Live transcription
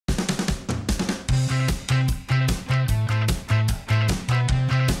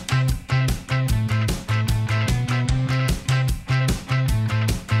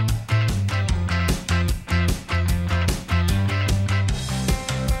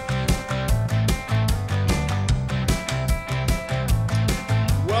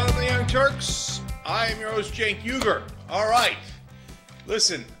host, Cenk. All right.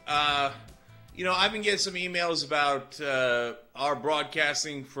 Listen, I've been getting some emails about our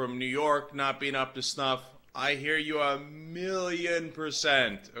broadcasting from New York not being up to snuff. I hear you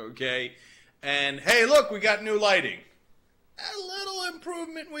 1,000,000%, okay? And, hey, look, we got new lighting. A little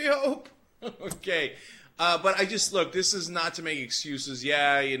improvement, we hope. Okay. But look, this is not to make excuses.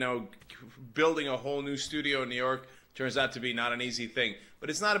 Yeah, building a whole new studio in New York turns out to be not an easy thing. But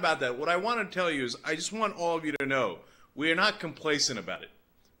it's not about that. What I want to tell you is I just want all of you to know we are not complacent about it.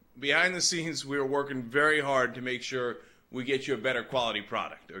 Behind the scenes, we are working very hard to make sure we get you a better quality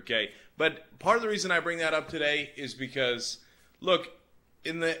product, okay? But part of the reason I bring that up today is because, look,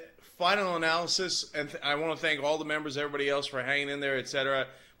 in the final analysis, and I want to thank all the members, everybody else for hanging in there, etc.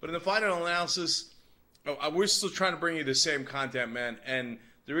 But in the final analysis, we're still trying to bring you the same content, man. And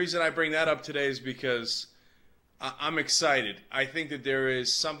the reason I bring that up today is because I'm excited. I think that there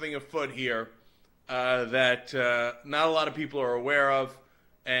is something afoot here that not a lot of people are aware of,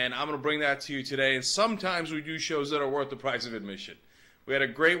 and I'm going to bring that to you today. And sometimes we do shows that are worth the price of admission. We had a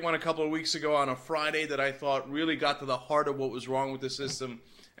great one a couple of weeks ago on a Friday that I thought really got to the heart of what was wrong with the system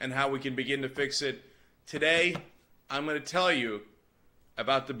and how we can begin to fix it. Today, I'm going to tell you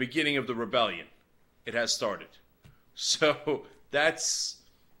about the beginning of the rebellion. It has started. So that's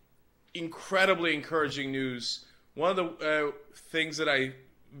incredibly encouraging news. One of the things that I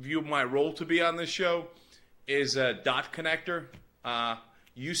view my role to be on this show is a dot connector.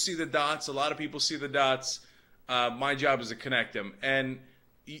 You see the dots. A lot of people see the dots. My job is to connect them. And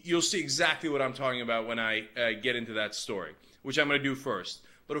you'll see exactly what I'm talking about when I get into that story, which I'm going to do first.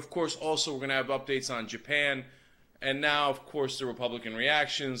 But, of course, also we're going to have updates on Japan. And now, of course, the Republican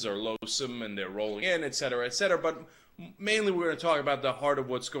reactions are loathsome and they're rolling in, et cetera, et cetera. But mainly we're going to talk about the heart of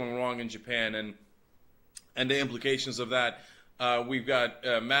what's going wrong in Japan and the implications of that. We've got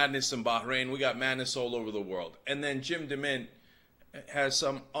madness in Bahrain. We got madness all over the world. And then Jim DeMint has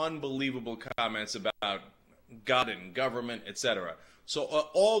some unbelievable comments about God and government, etc. So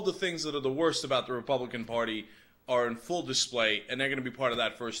all the things that are the worst about the Republican Party are in full display, and they're going to be part of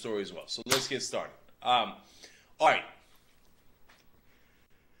that first story as well. So let's get started. All right.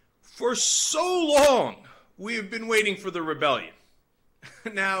 For so long, we have been waiting for the rebellion.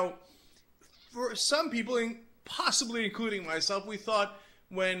 Now, for some people, possibly including myself, we thought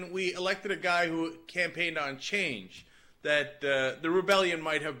when we elected a guy who campaigned on change that the rebellion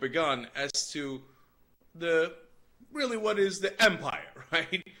might have begun as to really what is the empire,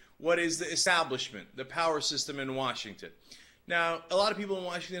 right? What is the establishment, the power system in Washington? Now, a lot of people in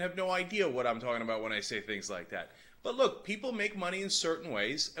Washington have no idea what I'm talking about when I say things like that. But look, people make money in certain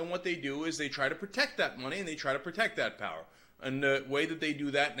ways, and what they do is they try to protect that money and they try to protect that power. And the way that they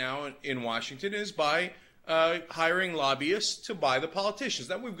do that now in Washington is by hiring lobbyists to buy the politicians.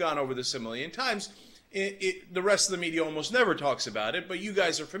 Now, we've gone over this a million times. The rest of the media almost never talks about it, but you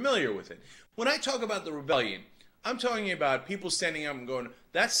guys are familiar with it. When I talk about the rebellion, I'm talking about people standing up and going,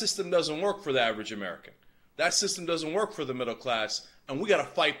 that system doesn't work for the average American. That system doesn't work for the middle class, and we got to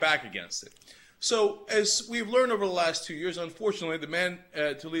fight back against it. So as we've learned over the last 2 years, unfortunately, the man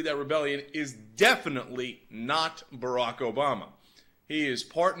to lead that rebellion is definitely not Barack Obama. He is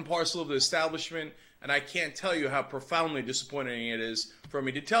part and parcel of the establishment, and I can't tell you how profoundly disappointing it is for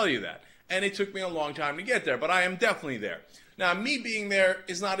me to tell you that. And it took me a long time to get there, but I am definitely there. Now, me being there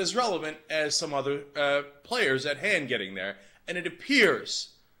is not as relevant as some other players at hand getting there, and it appears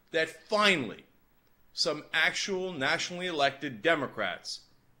that finally some actual nationally elected Democrats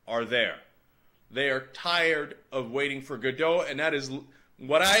are there. They are tired of waiting for Godot, and that is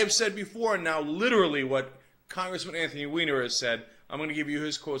what I have said before, and now literally what Congressman Anthony Weiner has said. I'm going to give you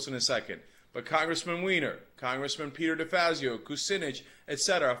his quotes in a second. But Congressman Weiner, Congressman Peter DeFazio, Kucinich,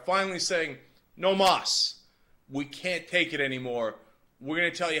 etc., finally saying, no mas. We can't take it anymore. We're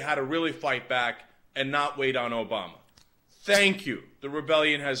going to tell you how to really fight back and not wait on Obama. Thank you. The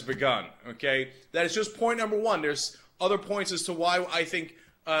rebellion has begun, okay? That is just point number one. There's other points as to why I think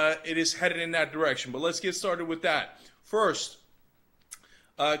it is headed in that direction. But let's get started with that. First,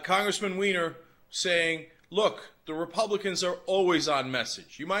 Congressman Weiner saying, look, the Republicans are always on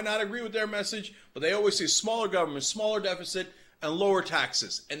message. You might not agree with their message, but they always say smaller government, smaller deficit, and lower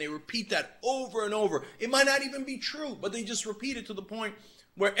taxes. And they repeat that over and over. It might not even be true, but they just repeat it to the point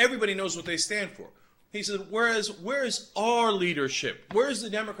where everybody knows what they stand for. He said, where is our leadership? Where is the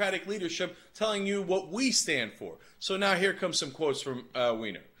Democratic leadership telling you what we stand for? So now here comes some quotes from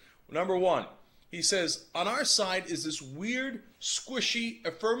Weiner. Number one, he says, on our side is this weird, squishy,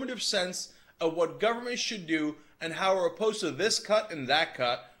 affirmative sense of what government should do and how we're opposed to this cut and that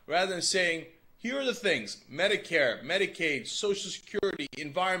cut, rather than saying, here are the things, Medicare, Medicaid, Social Security,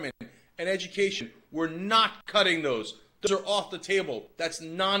 environment, and education. We're not cutting those. Those are off the table. That's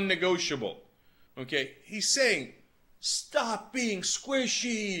non-negotiable. Okay? He's saying, stop being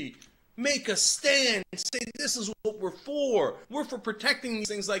squishy. Make a stand. Say this is what we're for. We're for protecting these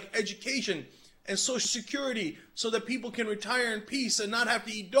things like education and Social Security so that people can retire in peace and not have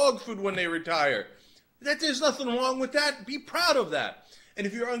to eat dog food when they retire. There's nothing wrong with that. Be proud of that. And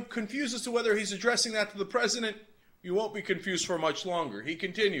if you're confused as to whether he's addressing that to the president, you won't be confused for much longer. He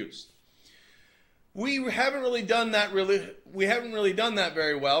continues. We haven't really done that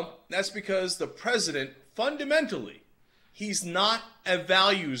very well. That's because the president, fundamentally, he's not a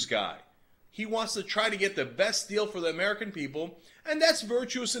values guy. He wants to try to get the best deal for the American people, and that's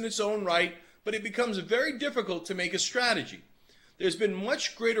virtuous in its own right, but it becomes very difficult to make a strategy. There's been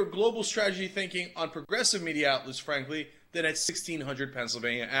much greater global strategy thinking on progressive media outlets, frankly, than at 1600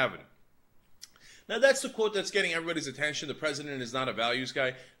 Pennsylvania Avenue. Now, that's the quote that's getting everybody's attention. The president is not a values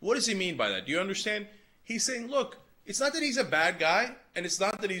guy. What does he mean by that? Do you understand? He's saying, look, it's not that he's a bad guy, and it's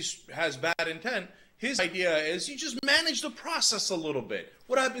not that he has bad intent. His idea is you just manage the process a little bit.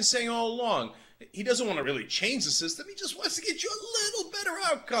 What I've been saying all along, he doesn't want to really change the system. He just wants to get you a little better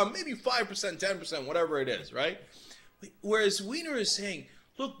outcome, maybe 5%, 10%, whatever it is, right? Whereas Weiner is saying,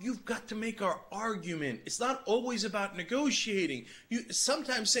 look, you've got to make our argument. It's not always about negotiating. You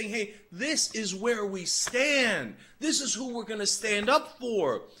sometimes saying, hey, this is where we stand. This is who we're going to stand up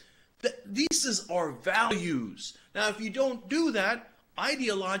for. These is our values. Now, if you don't do that,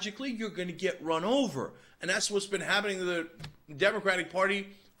 ideologically, you're going to get run over. And that's what's been happening to the Democratic Party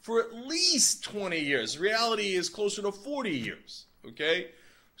for at least 20 years. Reality is closer to 40 years, okay?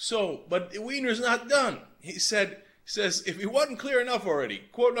 So, but Weiner's not done. He says, if he wasn't clear enough already,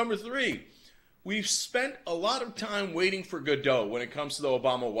 quote number 3, we've spent a lot of time waiting for Godot when it comes to the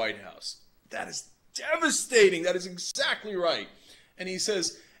Obama White House. That is devastating. That is exactly right. And he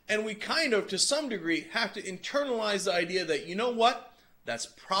says, and we kind of, to some degree, have to internalize the idea that, you know what? That's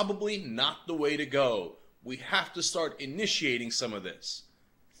probably not the way to go. We have to start initiating some of this.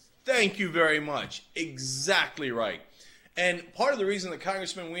 Thank you very much. Exactly right. And part of the reason that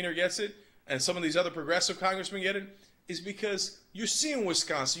Congressman Weiner gets it, and some of these other progressive congressmen get it, is because you're seeing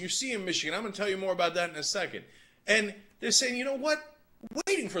Wisconsin, you're seeing Michigan. I'm going to tell you more about that in a second. And they're saying, you know what?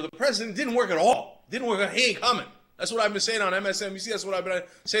 Waiting for the president didn't work at all. Didn't work. He ain't coming. That's what I've been saying on MSNBC. That's what I've been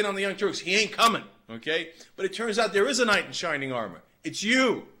saying on the Young Turks. He ain't coming. Okay? But it turns out there is a knight in shining armor. It's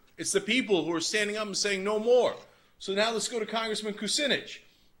you. It's the people who are standing up and saying no more. So now let's go to Congressman Kucinich.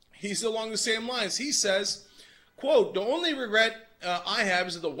 He's along the same lines. He says, quote, the only regret I have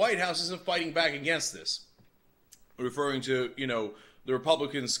is that the White House isn't fighting back against this. Referring to, you know, the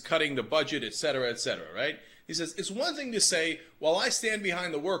Republicans cutting the budget, et cetera, right? He says, it's one thing to say, while I stand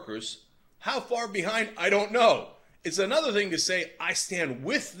behind the workers, how far behind, I don't know. It's another thing to say, I stand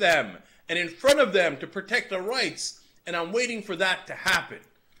with them and in front of them to protect their rights, and I'm waiting for that to happen.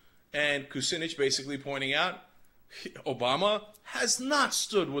 And Kucinich basically pointing out, Obama has not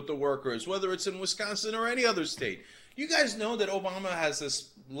stood with the workers, whether it's in Wisconsin or any other state. You guys know that Obama has this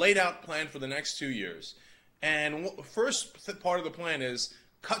laid out plan for the next 2 years. And first part of the plan is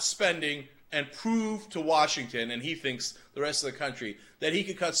cut spending and prove to Washington, and he thinks the rest of the country, that he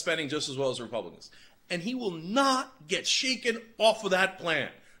could cut spending just as well as Republicans. And he will not get shaken off of that plan.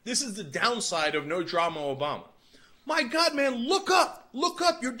 This is the downside of no drama Obama. My God, man, look up. Look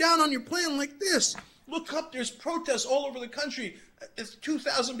up. You're down on your plan like this. Look up. There's protests all over the country.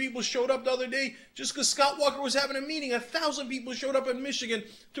 2,000 people showed up the other day just because Scott Walker was having a meeting. 1,000 people showed up in Michigan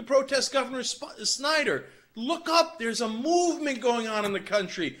to protest Governor Snyder. Look up. There's a movement going on in the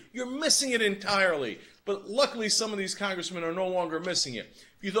country. You're missing it entirely. But luckily, some of these congressmen are no longer missing it.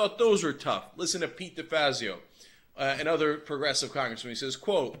 If you thought those were tough, listen to Pete DeFazio and other progressive congressmen. He says,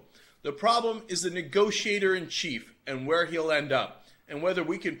 quote, the problem is the negotiator-in-chief and where he'll end up, and whether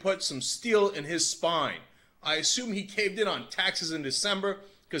we can put some steel in his spine. I assume he caved in on taxes in December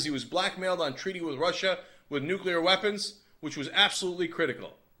because he was blackmailed on treaty with Russia with nuclear weapons, which was absolutely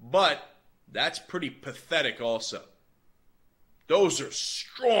critical. But that's pretty pathetic also. Those are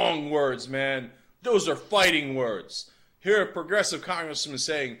strong words, man. Those are fighting words. Here are progressive congressmen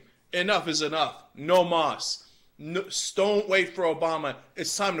saying, enough is enough. No mas. No, don't wait for Obama.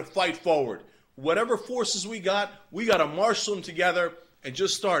 It's time to fight forward. Whatever forces we got to marshal them together and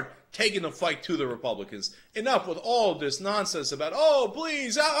just start taking the fight to the Republicans. Enough with all this nonsense about, oh,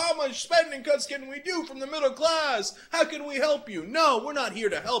 please, how much spending cuts can we do from the middle class? How can we help you? No, we're not here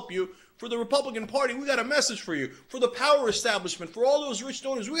to help you. For the Republican Party, we got a message for you. For the power establishment, for all those rich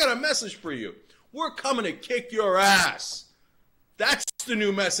donors, we got a message for you. We're coming to kick your ass. That's the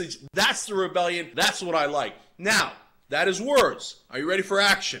new message. That's the rebellion. That's what I like. Now, that is words. Are you ready for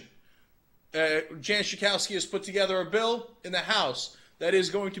action? Jan Schakowsky has put together a bill in the House that is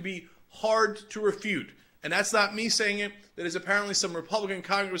going to be hard to refute. And that's not me saying it. That is apparently some Republican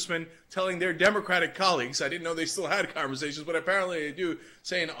congressmen telling their Democratic colleagues, I didn't know they still had conversations, but apparently they do,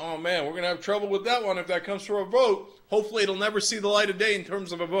 saying, oh man, we're going to have trouble with that one if that comes to a vote. Hopefully it'll never see the light of day in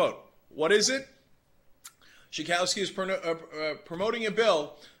terms of a vote. What is it? Schakowsky is promoting a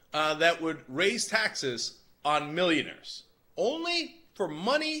bill that would raise taxes on millionaires. Only for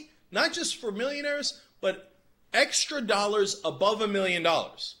money, not just for millionaires, but extra dollars above $1 million.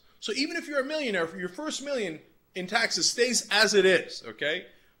 So even if you're a millionaire, for your first million in taxes stays as it is, okay?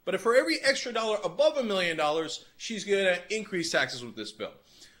 But if for every extra dollar above $1 million, she's going to increase taxes with this bill.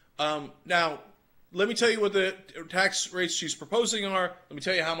 Now, let me tell you what the tax rates she's proposing are. Let me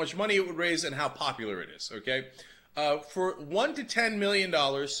tell you how much money it would raise and how popular it is, okay? For $1 to $10 million,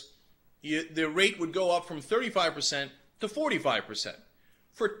 the rate would go up from 35% to 45%.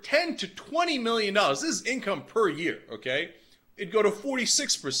 For $10 to $20 million, this is income per year, okay? It'd go to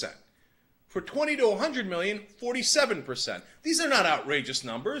 46%. For 20 to 100 million, 47%. These are not outrageous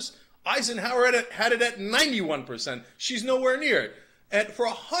numbers. Eisenhower had it at 91%. She's nowhere near it. And for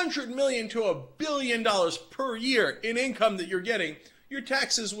 100 million to $1 billion per year in income that you're getting, your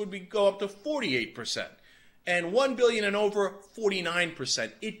taxes would go up to 48%. And 1 billion and over,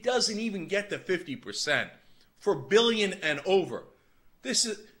 49%. It doesn't even get to 50% for billion and over. This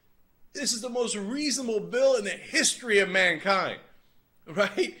is the most reasonable bill in the history of mankind,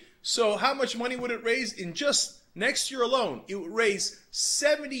 right? So how much money would it raise? In just next year alone, it would raise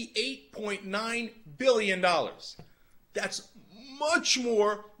 $78.9 billion. That's much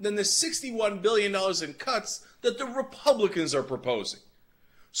more than the $61 billion in cuts that the Republicans are proposing.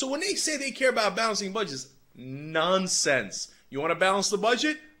 So when they say they care about balancing budgets, nonsense. You want to balance the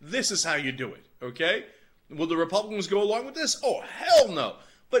budget? This is how you do it, okay? Will the Republicans go along with this? Oh, hell no.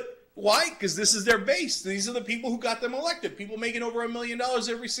 But why? Because this is their base. These are the people who got them elected. People making over $1 million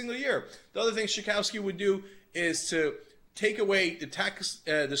every single year. The other thing Schakowsky would do is to take away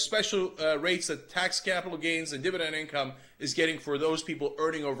the special rates that tax capital gains and dividend income is getting for those people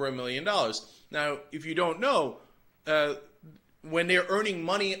earning over $1 million. Now, if you don't know, when they're earning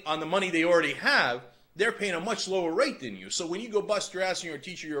money on the money they already have, they're paying a much lower rate than you. So when you go bust your ass and you're a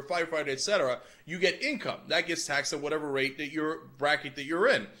teacher, you're a firefighter, etc., you get income. That gets taxed at whatever rate that your bracket that you're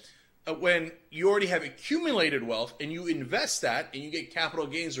in. When you already have accumulated wealth and you invest that and you get capital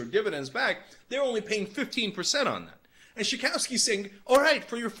gains or dividends back, they're only paying 15% on that. And Schakowsky's saying, all right,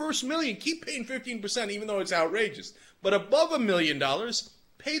 for your first million, keep paying 15%, even though it's outrageous. But above $1 million,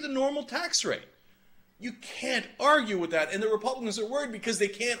 pay the normal tax rate. You can't argue with that. And the Republicans are worried because they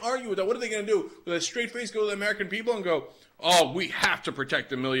can't argue with that. What are they going to do? With a straight face, go to the American people and go, oh, we have to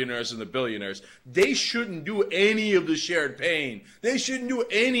protect the millionaires and the billionaires. They shouldn't do any of the shared pain. They shouldn't do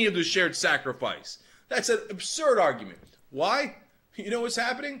any of the shared sacrifice. That's an absurd argument. Why? You know what's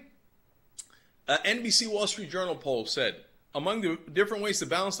happening? NBC Wall Street Journal poll said, among the different ways to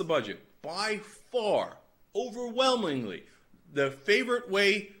balance the budget, by far, overwhelmingly, the favorite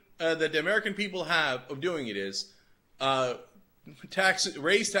way that the American people have of doing it is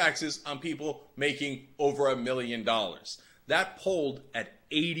raise taxes on people making over $1 million. That polled at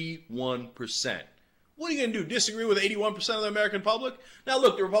 81%. What are you going to do? Disagree with 81% of the American public? Now,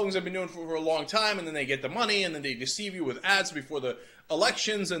 look, the Republicans have been doing it for a long time, and then they get the money, and then they deceive you with ads before the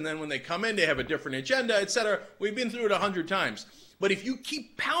elections, and then when they come in, they have a different agenda, etc. We've been through it 100 times. But if you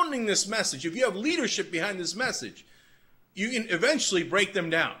keep pounding this message, if you have leadership behind this message, you can eventually break them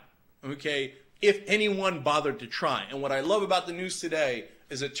down, okay, if anyone bothered to try. And what I love about the news today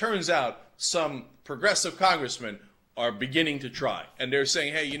is it turns out some progressive congressmen are beginning to try. And they're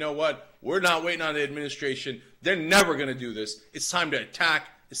saying, hey, you know what? We're not waiting on the administration. They're never going to do this. It's time to attack.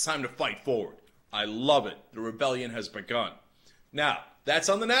 It's time to fight forward. I love it. The rebellion has begun. Now, that's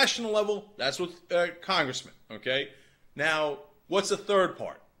on the national level. That's with congressmen, okay? Now, what's the third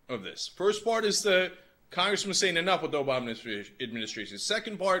part of this? First part is the congressman saying enough with the Obama administration.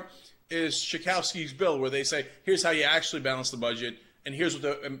 Second part is Schakowsky's bill where they say, here's how you actually balance the budget, and here's what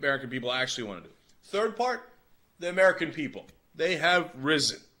the American people actually want to do. Third part, the American people. They have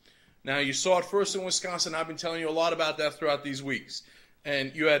risen. Now, you saw it first in Wisconsin. I've been telling you a lot about that throughout these weeks.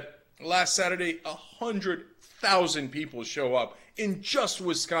 And you had, last Saturday, 100,000 people show up in just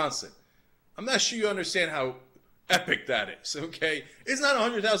Wisconsin. I'm not sure you understand how epic that is, okay? It's not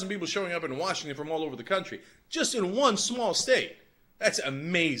 100,000 people showing up in Washington from all over the country. Just in one small state. That's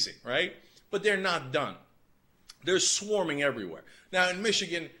amazing, right? But they're not done. They're swarming everywhere. Now, in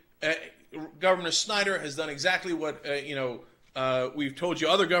Michigan, Governor Snyder has done exactly what, we've told you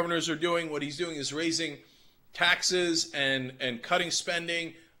other governors are doing. What he's doing is raising taxes and cutting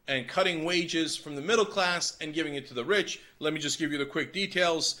spending and cutting wages from the middle class and giving it to the rich. Let me just give you the quick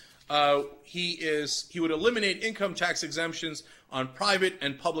details. He would eliminate income tax exemptions on private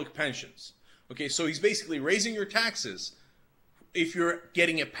and public pensions. Okay, so he's basically raising your taxes if you're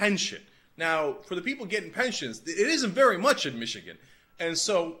getting a pension. Now, for the people getting pensions, it isn't very much in Michigan. And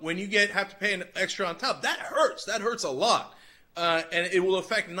so when you have to pay an extra on top, that hurts. That hurts a lot. And it will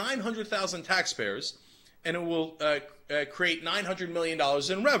affect 900,000 taxpayers, and it will create $900 million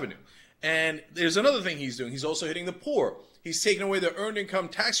in revenue. And there's another thing he's doing. He's also hitting the poor. He's taking away the earned income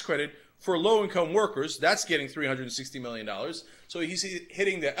tax credit for low-income workers. That's getting $360 million. So he's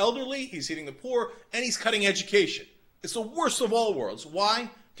hitting the elderly, he's hitting the poor, and he's cutting education. It's the worst of all worlds. Why?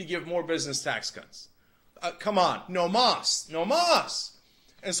 To give more business tax cuts. Come on. No mas. No mas.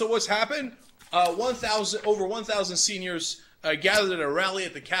 And so what's happened? Over 1,000 seniors gathered at a rally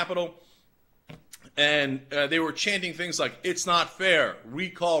at the Capitol, and they were chanting things like, "It's not fair.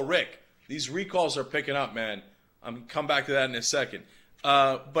 Recall Rick." These recalls are picking up, man. I'm going to come back to that in a second.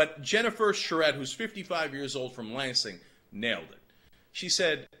 But Jennifer Charette, who's 55 years old from Lansing, nailed it. She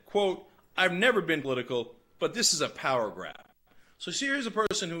said, quote, "I've never been political, but this is a power grab." So here's a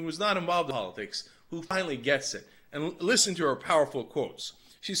person who was not involved in politics who finally gets it. And listen to her powerful quotes.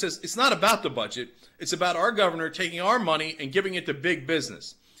 She says, "It's not about the budget. It's about our governor taking our money and giving it to big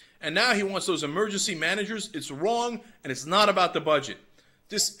business. And now he wants those emergency managers. It's wrong, and it's not about the budget.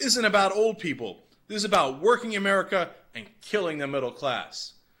 This isn't about old people. This is about working America and killing the middle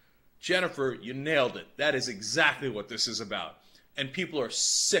class." Jennifer, you nailed it. That is exactly what this is about. And people are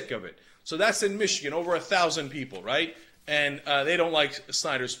sick of it. So that's in Michigan, over 1,000 people, right? And they don't like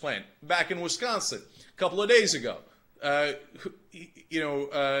Snyder's plan. Back in Wisconsin, a couple of days ago, the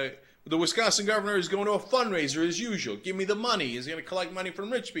Wisconsin governor is going to a fundraiser as usual. Give me the money. He's going to collect money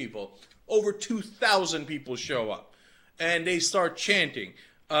from rich people. Over 2,000 people show up. And they start chanting.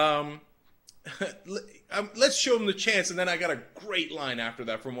 Let's show them the chants, and then I got a great line after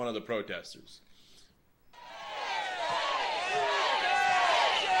that from one of the protesters.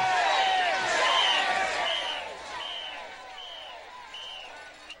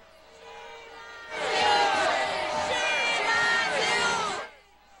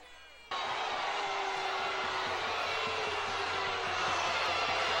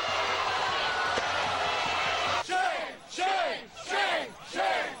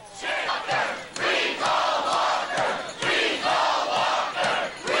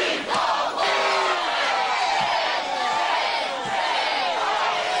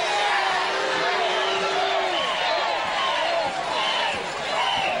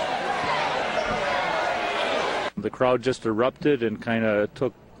 The crowd just erupted and kind of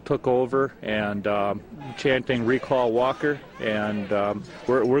took over and chanting "Recall Walker," and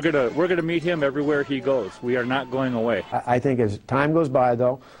we're gonna meet him everywhere he goes. We are not going away. I think as time goes by,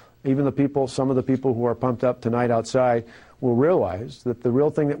 though, even some of the people who are pumped up tonight outside will realize that the real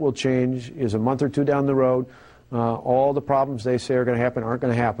thing that will change is a month or two down the road. All the problems they say are going to happen aren't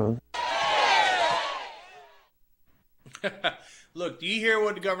going to happen. Look, do you hear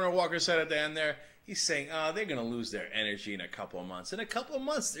what Governor Walker said at the end there? He's saying, they're going to lose their energy in a couple of months. In a couple of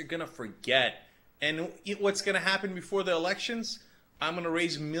months, they're going to forget. And what's going to happen before the elections? I'm going to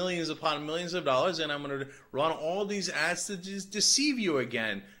raise millions upon millions of dollars, and I'm going to run all these ads to just deceive you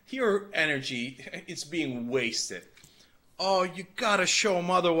again. Your energy, it's being wasted. Oh, you got to show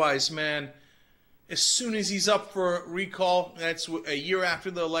him otherwise, man. As soon as he's up for recall, that's a year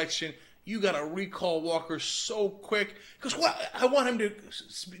after the election, you got to recall Walker so quick. Because I want him to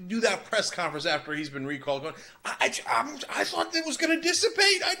do that press conference after he's been recalled. Going, I thought it was going to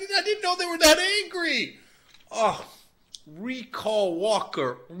dissipate. I didn't know they were that angry. Oh, recall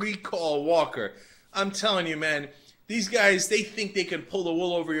Walker. Recall Walker. I'm telling you, man, these guys, they think they can pull the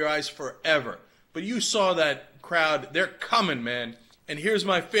wool over your eyes forever. But you saw that crowd. They're coming, man. And here's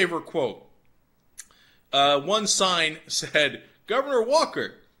my favorite quote. One sign said, "Governor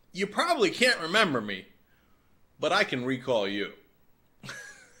Walker, you probably can't remember me, but I can recall you."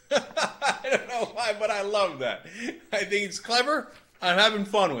 I don't know why, but I love that. I think it's clever. I'm having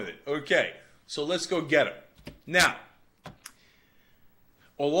fun with it. Okay, so let's go get him. Now,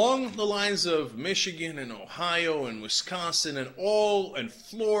 along the lines of Michigan and Ohio and Wisconsin and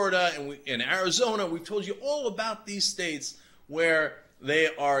Florida and Arizona, we've told you all about these states where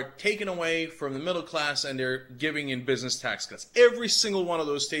they are taken away from the middle class and they're giving in business tax cuts. Every single one of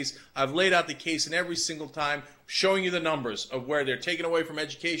those states, I've laid out the case, and every single time showing you the numbers of where they're taking away from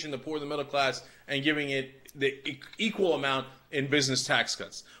education, the poor, the middle class, and giving it the equal amount in business tax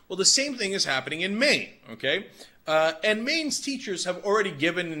cuts. Well, the same thing is happening in Maine, okay? And Maine's teachers have already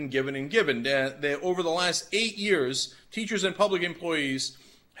given and given and given. Over the last 8 years, teachers and public employees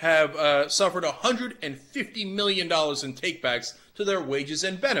have suffered $150 million in takebacks to their wages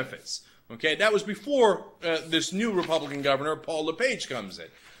and benefits. Okay, that was before this new Republican governor, Paul LePage, comes in.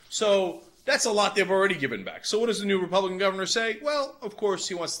 So that's a lot they've already given back. So what does the new Republican governor say? Well, of course,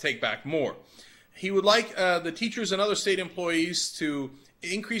 he wants to take back more. He would like the teachers and other state employees to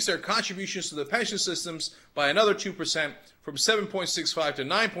increase their contributions to the pension systems by another 2% from 7.65 to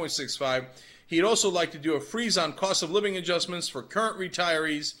 9.65. He'd also like to do a freeze on cost of living adjustments for current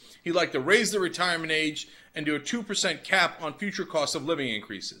retirees. He'd like to raise the retirement age and do a 2% cap on future cost of living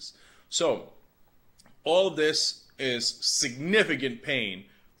increases. So all of this is significant pain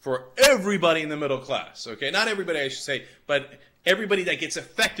for everybody in the middle class. Okay, not everybody, I should say, but everybody that gets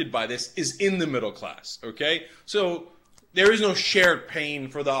affected by this is in the middle class. Okay, so there is no shared pain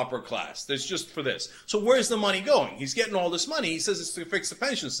for the upper class. There's just for this. So where's the money going? He's getting all this money. He says it's to fix the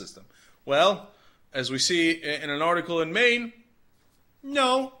pension system. Well, as we see in an article in Maine,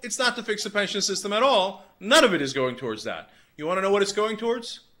 no, it's not to fix the pension system at all. None of it is going towards that. You want to know what it's going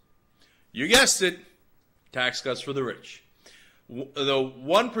towards? You guessed it, tax cuts for the rich. The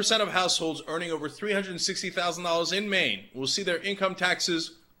 1% of households earning over $360,000 in Maine will see their income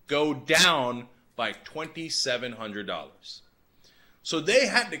taxes go down by $2,700. So they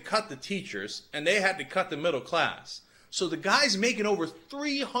had to cut the teachers and they had to cut the middle class. So the guys making over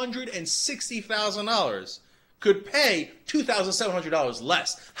 $360,000 could pay $2,700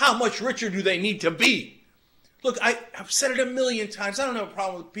 less. How much richer do they need to be? Look, I've said it a million times. I don't have a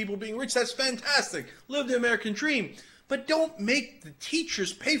problem with people being rich. That's fantastic. Live the American dream. But don't make the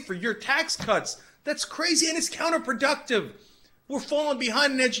teachers pay for your tax cuts. That's crazy and it's counterproductive. We're falling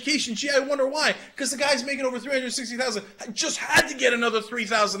behind in education. Gee, I wonder why. Because the guys making over $360,000 just had to get another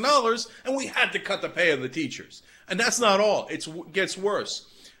 $3,000, and we had to cut the pay of the teachers. And that's not all. It gets worse.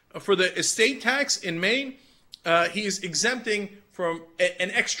 For the estate tax in Maine, he is exempting from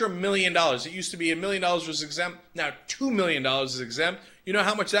an extra $1 million. It used to be $1 million was exempt. Now $2 million is exempt. You know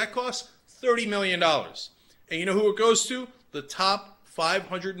how much that costs? $30 million. And you know who it goes to? The top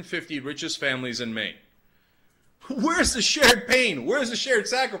 550 richest families in Maine. Where's the shared pain? Where's the shared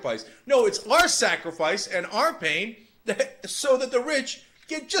sacrifice? No, it's our sacrifice and our pain so that the rich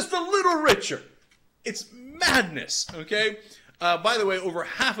get just a little richer. It's madness, okay? By the way, over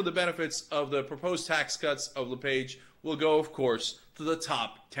half of the benefits of the proposed tax cuts of LePage will go, of course, to the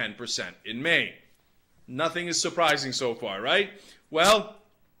top 10% in Maine. Nothing is surprising so far, right? Well,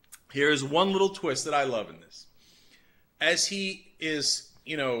 here's one little twist that I love in this. As he is,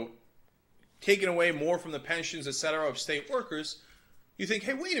 taking away more from the pensions, etc., of state workers, you think,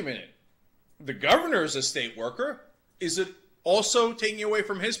 hey, wait a minute. The governor is a state worker. Is it also taking away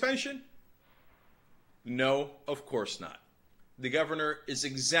from his pension? No, of course not. The governor is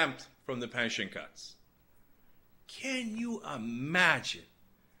exempt from the pension cuts. Can you imagine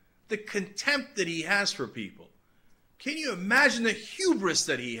the contempt that he has for people? Can you imagine the hubris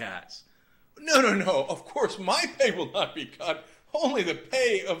that he has? No. Of course, my pay will not be cut. Only the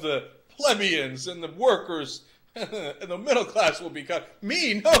pay of the plebeians and the workers and the middle class will be cut.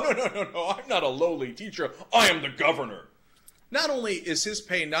 Me? No. I'm not a lowly teacher. I am the governor. Not only is his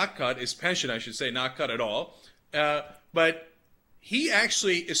pay not cut, his pension, I should say, not cut at all, but he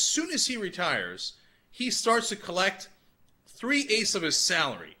actually, as soon as he retires, he starts to collect 3/8 of his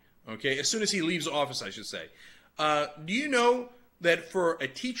salary, okay, as soon as he leaves office, I should say. Do you know that for a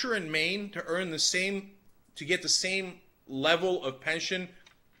teacher in Maine to earn to get the same level of pension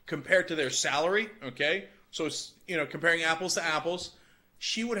compared to their salary, okay, so it's, comparing apples to apples,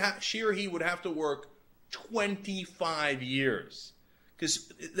 she or he would have to work 25 years,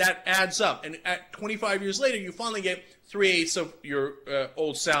 because that adds up, and at 25 years later, you finally get 3/8 of your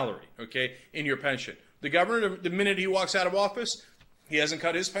old salary, okay, in your pension. The governor, the minute he walks out of office, he hasn't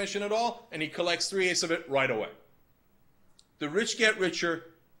cut his pension at all, and he collects 3/8 of it right away. The rich get richer,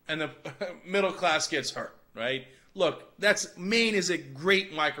 and the middle class gets hurt, right? Look, Maine is a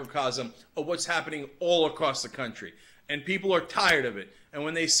great microcosm of what's happening all across the country. And people are tired of it. And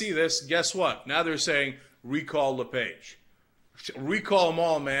when they see this, guess what? Now they're saying, recall LePage. Recall them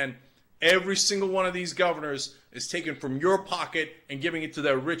all, man. Every single one of these governors is taken from your pocket and giving it to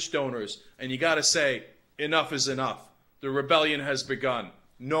their rich donors. And you got to say, enough is enough. The rebellion has begun.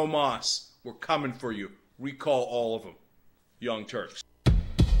 No mas. We're coming for you. Recall all of them. Young Turks.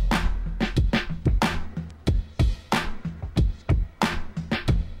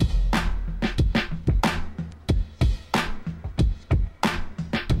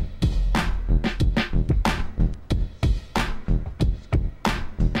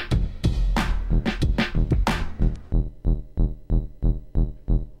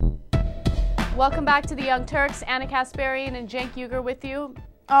 Welcome back to the Young Turks. Anna Kasparian and Cenk with you.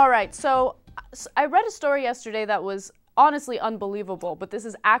 All right, so I read a story yesterday that was honestly unbelievable, but this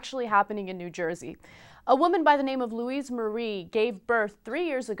is actually happening in New Jersey. A woman by the name of Louise Marie gave birth 3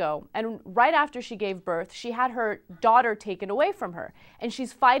 years ago, and right after she gave birth, she had her daughter taken away from her, and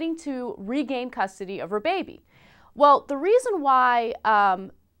she's fighting to regain custody of her baby. Well, the reason why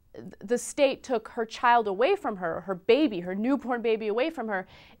the state took her child away from her, her baby, her newborn baby away from her,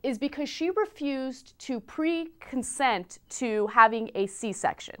 is because she refused to pre-consent to having a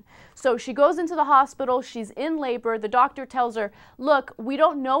C-section. So she goes into the hospital, she's in labor, the doctor tells her, look, we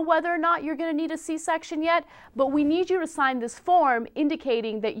don't know whether or not you're going to need a C-section yet, but we need you to sign this form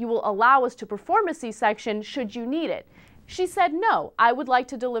indicating that you will allow us to perform a C-section should you need it. She said, no, I would like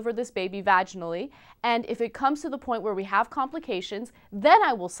to deliver this baby vaginally, and if it comes to the point where we have complications, then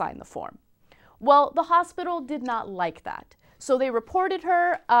I will sign the form. Well, the hospital did not like that. So they reported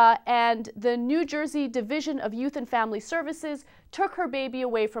her, and the New Jersey Division of Youth and Family Services took her baby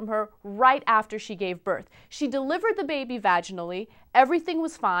away from her right after she gave birth. She delivered the baby vaginally, everything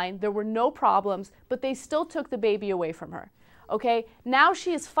was fine, there were no problems, but they still took the baby away from her. Okay, now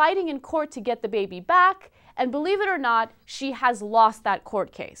she is fighting in court to get the baby back, and believe it or not, she has lost that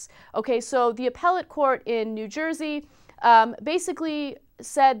court case. Okay, so the appellate court in New Jersey basically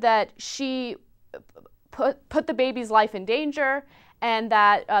said that she put the baby's life in danger and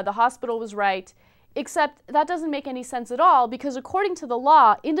that the hospital was right, except that doesn't make any sense at all because according to the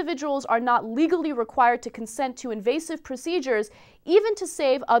law, individuals are not legally required to consent to invasive procedures even to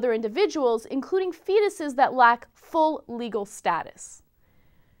save other individuals, including fetuses that lack full legal status.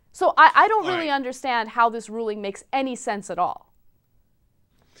 So I don't really understand how this ruling makes any sense at all.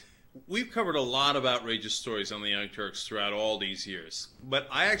 We've covered a lot of outrageous stories on the Young Turks throughout all these years, but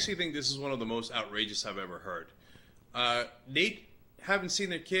I actually think this is one of the most outrageous I've ever heard. They haven't seen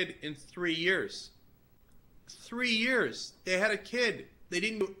their kid in 3 years. 3 years. They had a kid. They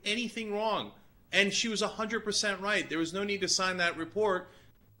didn't do anything wrong. And she was 100% right. There was no need to sign that report.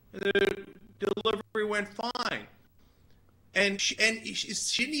 The delivery went fine. And she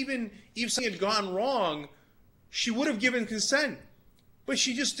didn't even if something had gone wrong, she would have given consent. But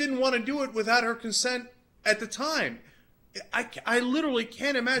she just didn't want to do it without her consent at the time. I literally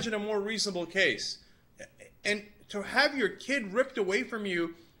can't imagine a more reasonable case. And to have your kid ripped away from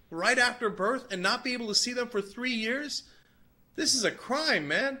you right after birth and not be able to see them for 3 years, this is a crime,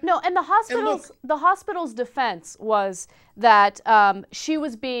 man. No, and the hospital's defense was that she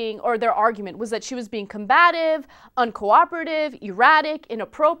was being, or their argument was that she was being combative, uncooperative, erratic,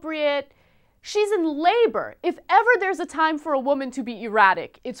 inappropriate. She's in labor. If ever there's a time for a woman to be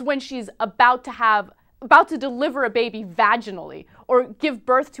erratic, it's when she's about to deliver a baby vaginally or give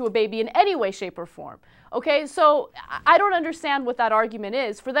birth to a baby in any way, shape, or form. Okay, so I don't understand what that argument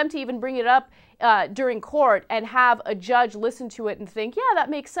is. For them to even bring it up during court and have a judge listen to it and think, yeah,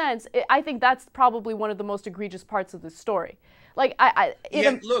 that makes sense. I think that's probably one of the most egregious parts of this story. Like,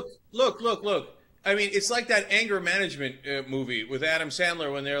 look. I mean, it's like that anger management movie with Adam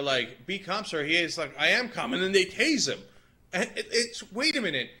Sandler when they're like, be calm, sir. He is like, I am calm. And then they tase him. And wait a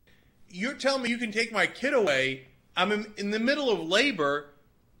minute. You're telling me you can take my kid away. I'm in the middle of labor.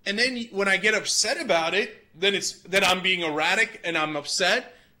 And then when I get upset about it, then I'm being erratic and I'm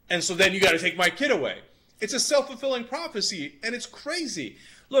upset. And so then you got to take my kid away. It's a self-fulfilling prophecy and it's crazy.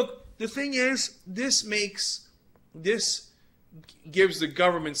 Look, the thing is, this gives the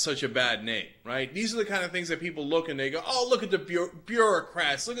government such a bad name, right? These are the kind of things that people look and they go, oh, look at the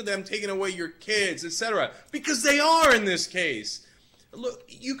bureaucrats. Look at them taking away your kids, etc. Because they are in this case. Look,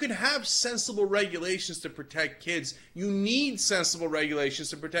 you can have sensible regulations to protect kids. You need sensible regulations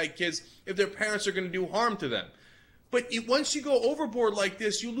to protect kids if their parents are going to do harm to them. But once you go overboard like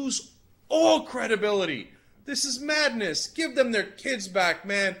this, you lose all credibility. This is madness. Give them their kids back,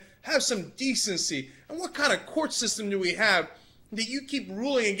 man. Have some decency. And what kind of court system do we have that you keep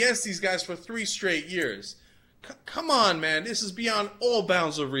ruling against these guys for 3 straight years? Come on, man. This is beyond all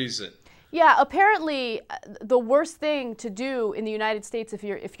bounds of reason. Yeah, apparently the worst thing to do in the United States if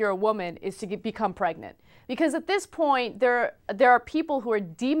you're a woman is to become pregnant. Because at this point, there are people who are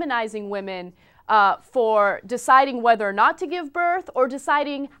demonizing women for deciding whether or not to give birth or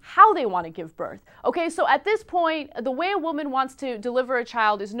deciding how they want to give birth. Okay, so at this point, the way a woman wants to deliver a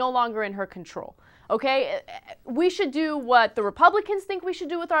child is no longer in her control. Okay, we should do what the Republicans think we should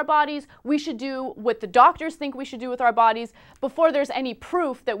do with our bodies. We should do what the doctors think we should do with our bodies before there's any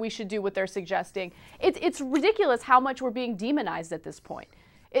proof that we should do what they're suggesting. It's ridiculous how much we're being demonized at this point.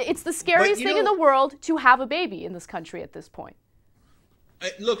 It's the scariest thing in the world to have a baby in this country at this point.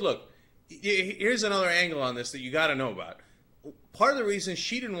 Look, here's another angle on this that you got to know about. Part of the reason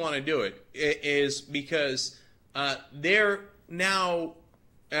she didn't want to do it is because they're now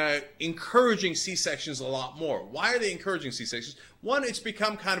encouraging C-sections a lot more. Why are they encouraging C-sections? One, it's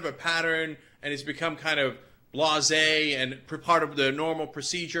become kind of a pattern, and it's become kind of blasé and part of the normal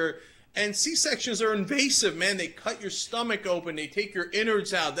procedure. And C-sections are invasive, man. They cut your stomach open, they take your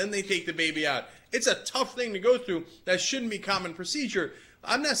innards out, then they take the baby out. It's a tough thing to go through. That shouldn't be common procedure.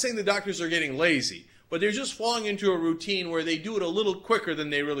 I'm not saying the doctors are getting lazy, but they're just falling into a routine where they do it a little quicker than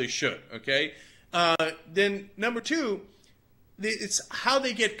they really should, okay? Then number two, it's how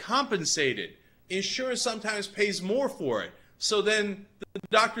they get compensated. Insurance sometimes pays more for it. So then the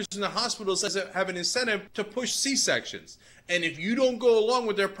doctors in the hospitals have an incentive to push C-sections. And if you don't go along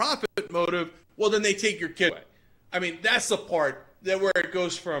with their profit motive, well, then they take your kid away. I mean, that's the part where it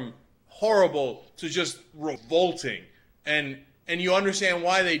goes from horrible to just revolting. And you understand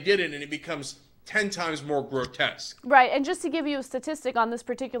why they did it, and it becomes 10 times more grotesque. Right, and just to give you a statistic on this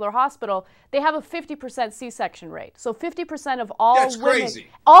particular hospital, they have a 50% C-section rate. So 50% of all That's women, crazy.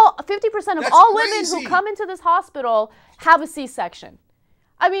 50% of That's all crazy. women who come into this hospital have a C-section.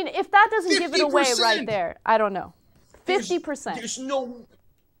 I mean, if that doesn't give it away 50%. right there, I don't know. 50%.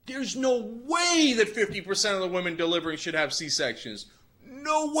 There's no way that 50% of the women delivering should have C-sections.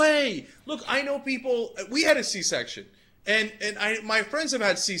 No way. Look, I know people. We had a C-section. And my friends have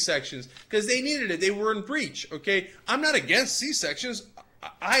had C-sections because they needed it. They were in breach, okay? I'm not against C-sections.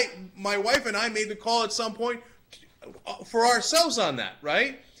 My wife and I made the call at some point for ourselves on that,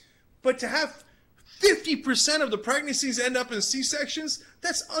 right? But to have 50% of the pregnancies end up in C-sections,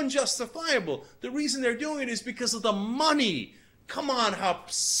 that's unjustifiable. The reason they're doing it is because of the money. Come on, how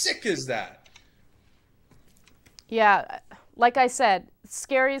sick is that? Yeah, like I said,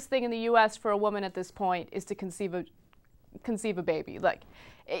 scariest thing in the U.S. for a woman at this point is to conceive a baby. Like,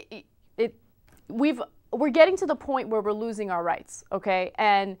 we're getting to the point where we're losing our rights, okay?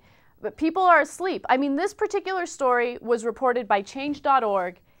 But people are asleep. I mean, this particular story was reported by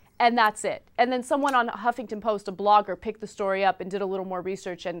change.org, and that's it. And then someone on Huffington Post, a blogger, picked the story up and did a little more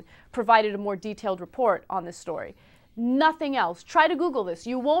research and provided a more detailed report on this story. Nothing else. Try to Google this.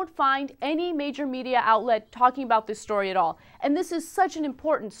 You won't find any major media outlet talking about this story at all. And this is such an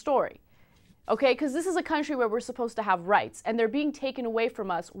important story. Okay, because this is a country where we're supposed to have rights, and they're being taken away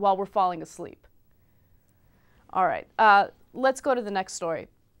from us while we're falling asleep. All right, let's go to the next story.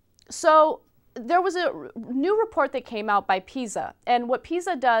 So there was a new report that came out by PISA, and what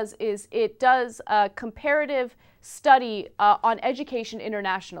PISA does is it does a comparative study on education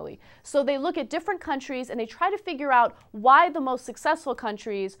internationally. So they look at different countries, and they try to figure out why the most successful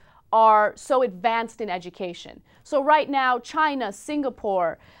countries are so advanced in education. So right now, China,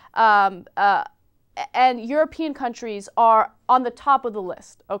 Singapore, and European countries are on the top of the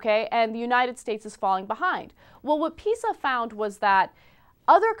list, okay? And the United States is falling behind. Well, what PISA found was that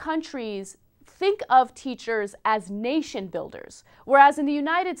other countries think of teachers as nation builders, whereas in the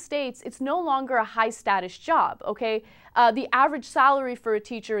United States, it's no longer a high status job, okay? The average salary for a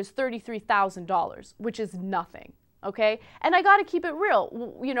teacher is $33,000, which is nothing. Okay, and I got to keep it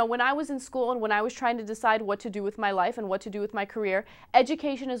real. You know, when I was in school and when I was trying to decide what to do with my life and what to do with my career,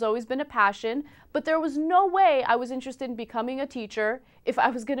 education has always been a passion, but there was no way I was interested in becoming a teacher if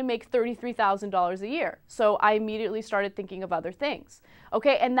I was going to make $33,000 a year. So I immediately started thinking of other things.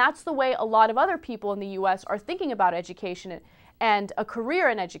 Okay, and that's the way a lot of other people in the US are thinking about education and a career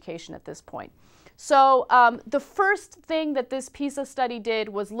in education at this point. So the first thing that this PISA study did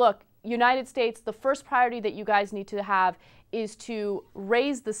was look, United States, the first priority that you guys need to have is to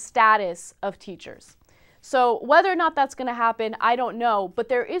raise the status of teachers. So whether or not that's going to happen, I don't know, but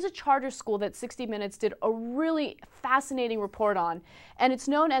there is a charter school that 60 Minutes did a really fascinating report on, and it's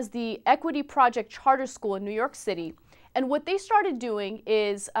known as the Equity Project Charter School in New York City. And what they started doing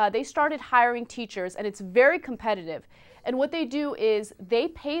is they started hiring teachers, and it's very competitive. And what they do is they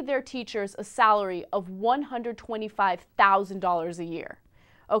pay their teachers a salary of $125,000 a year.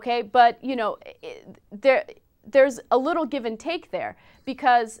 Okay, but you know, there's a little give and take there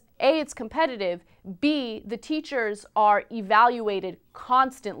because A, it's competitive, B, the teachers are evaluated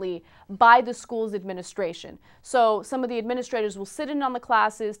constantly by the school's administration. So some of the administrators will sit in on the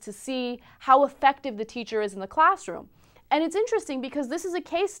classes to see how effective the teacher is in the classroom. And it's interesting because this is a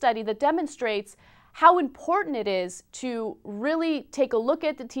case study that demonstrates how important it is to really take a look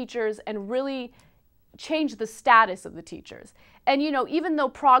at the teachers and really change the status of the teachers. And you know, even though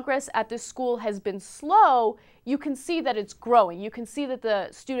progress at this school has been slow, you can see that it's growing. You can see that the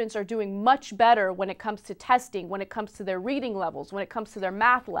students are doing much better when it comes to testing, when it comes to their reading levels, when it comes to their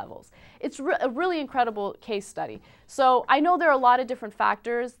math levels. It's a really incredible case study. So I know there are a lot of different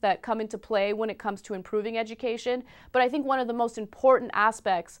factors that come into play when it comes to improving education, but I think one of the most important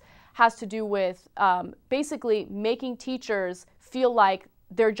aspects has to do with basically making teachers feel like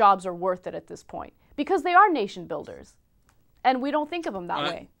their jobs are worth it at this point, because they are nation builders, and we don't think of them that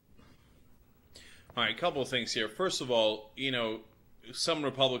way. All right, a couple of things here. First of all, some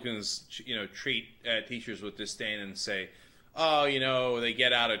Republicans, treat teachers with disdain and say, oh, they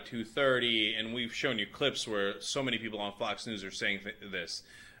get out at 2:30, and we've shown you clips where so many people on Fox News are saying this,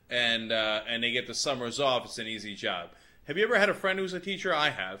 and they get the summers off. It's an easy job. Have you ever had a friend who's a teacher?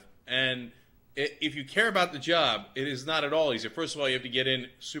 I have, and if you care about the job, it is not at all easy. First of all, you have to get in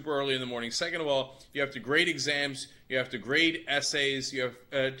super early in the morning. Second of all, you have to grade exams, you have to grade essays, you have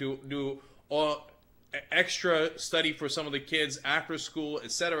to do all extra study for some of the kids after school,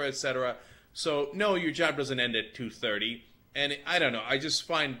 etc., etc. So no, your job doesn't end at 2:30. And I don't know, I just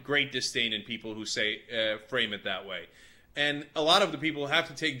find great disdain in people who say, frame it that way. And a lot of the people have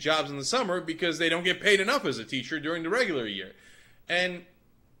to take jobs in the summer because they don't get paid enough as a teacher during the regular year. And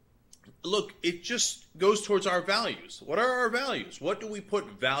look, it just goes towards our values. What are our values? What do we put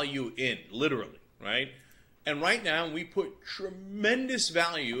value in, literally, right? And right now, we put tremendous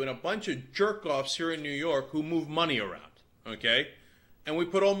value in a bunch of jerk-offs here in New York who move money around, okay? And we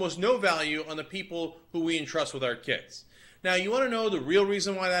put almost no value on the people who we entrust with our kids. Now, you want to know the real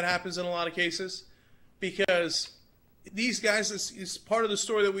reason why that happens in a lot of cases? Because these guys, is part of the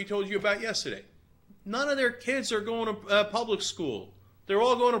story that we told you about yesterday. None of their kids are going to public school. They're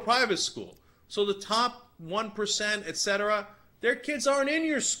all going to private school. So the top 1%, etc., their kids aren't in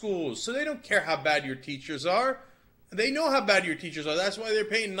your schools, so they don't care how bad your teachers are. They know how bad your teachers are. That's why they're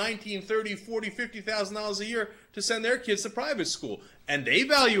paying $19,000, $30,000, $40,000, $50,000 a year to send their kids to private school. And they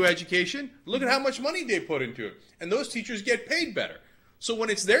value education. Look at how much money they put into it. And those teachers get paid better. So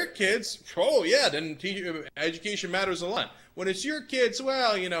when it's their kids, oh yeah, then education matters a lot. When it's your kids,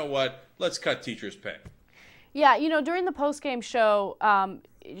 well, you know what? Let's cut teachers' pay. Yeah, during the post-game show,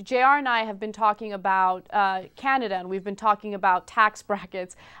 JR and I have been talking about Canada, and we've been talking about tax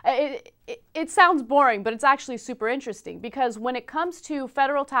brackets. It sounds boring, but it's actually super interesting, because when it comes to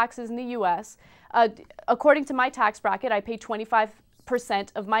federal taxes in the U.S., according to my tax bracket, I pay 25%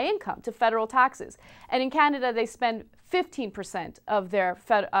 of my income to federal taxes. And in Canada, they spend 15% of their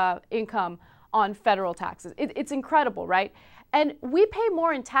income on federal taxes. It's incredible, right? And we pay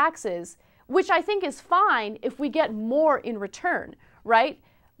more in taxes, which I think is fine if we get more in return, right?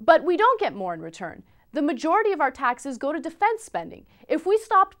 But we don't get more in return. The majority of our taxes go to defense spending. If we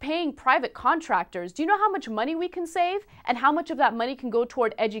stopped paying private contractors, do you know how much money we can save, and how much of that money can go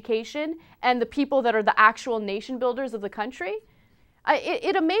toward education and the people that are the actual nation builders of the country?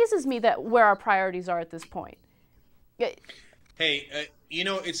 It amazes me that where our priorities are at this point. Hey,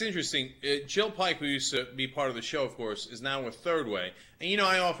 it's interesting. Jill Pike, who used to be part of the show, of course, is now with Third Way. And,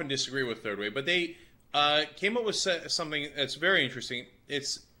 I often disagree with Third Way, but they came up with something that's very interesting.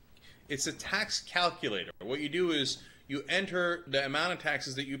 It's a tax calculator. What you do is you enter the amount of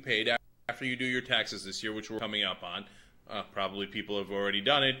taxes that you paid after you do your taxes this year, which we're coming up on. Probably people have already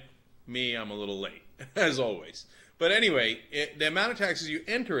done it. Me, I'm a little late, as always. But anyway, the amount of taxes, you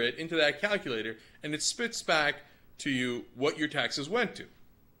enter it into that calculator, and it spits back to you what your taxes went to.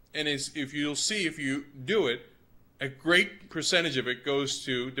 And if you'll see, if you do it, a great percentage of it goes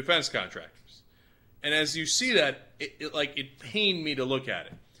to defense contractors. And as you see that, it pained me to look at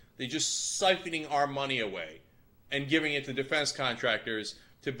it. They're just siphoning our money away and giving it to defense contractors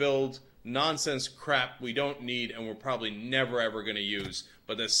to build nonsense crap we don't need and we're probably never ever going to use,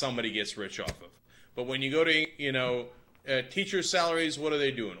 but that somebody gets rich off of. But when you go to, teacher salaries, what are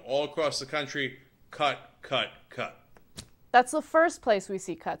they doing? All across the country, cut, cut, cut. That's the first place we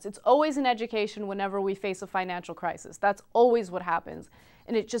see cuts. It's always in education whenever we face a financial crisis. That's always what happens.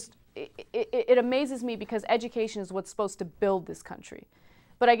 And it amazes me, because education is what's supposed to build this country.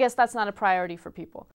 But I guess that's not a priority for people.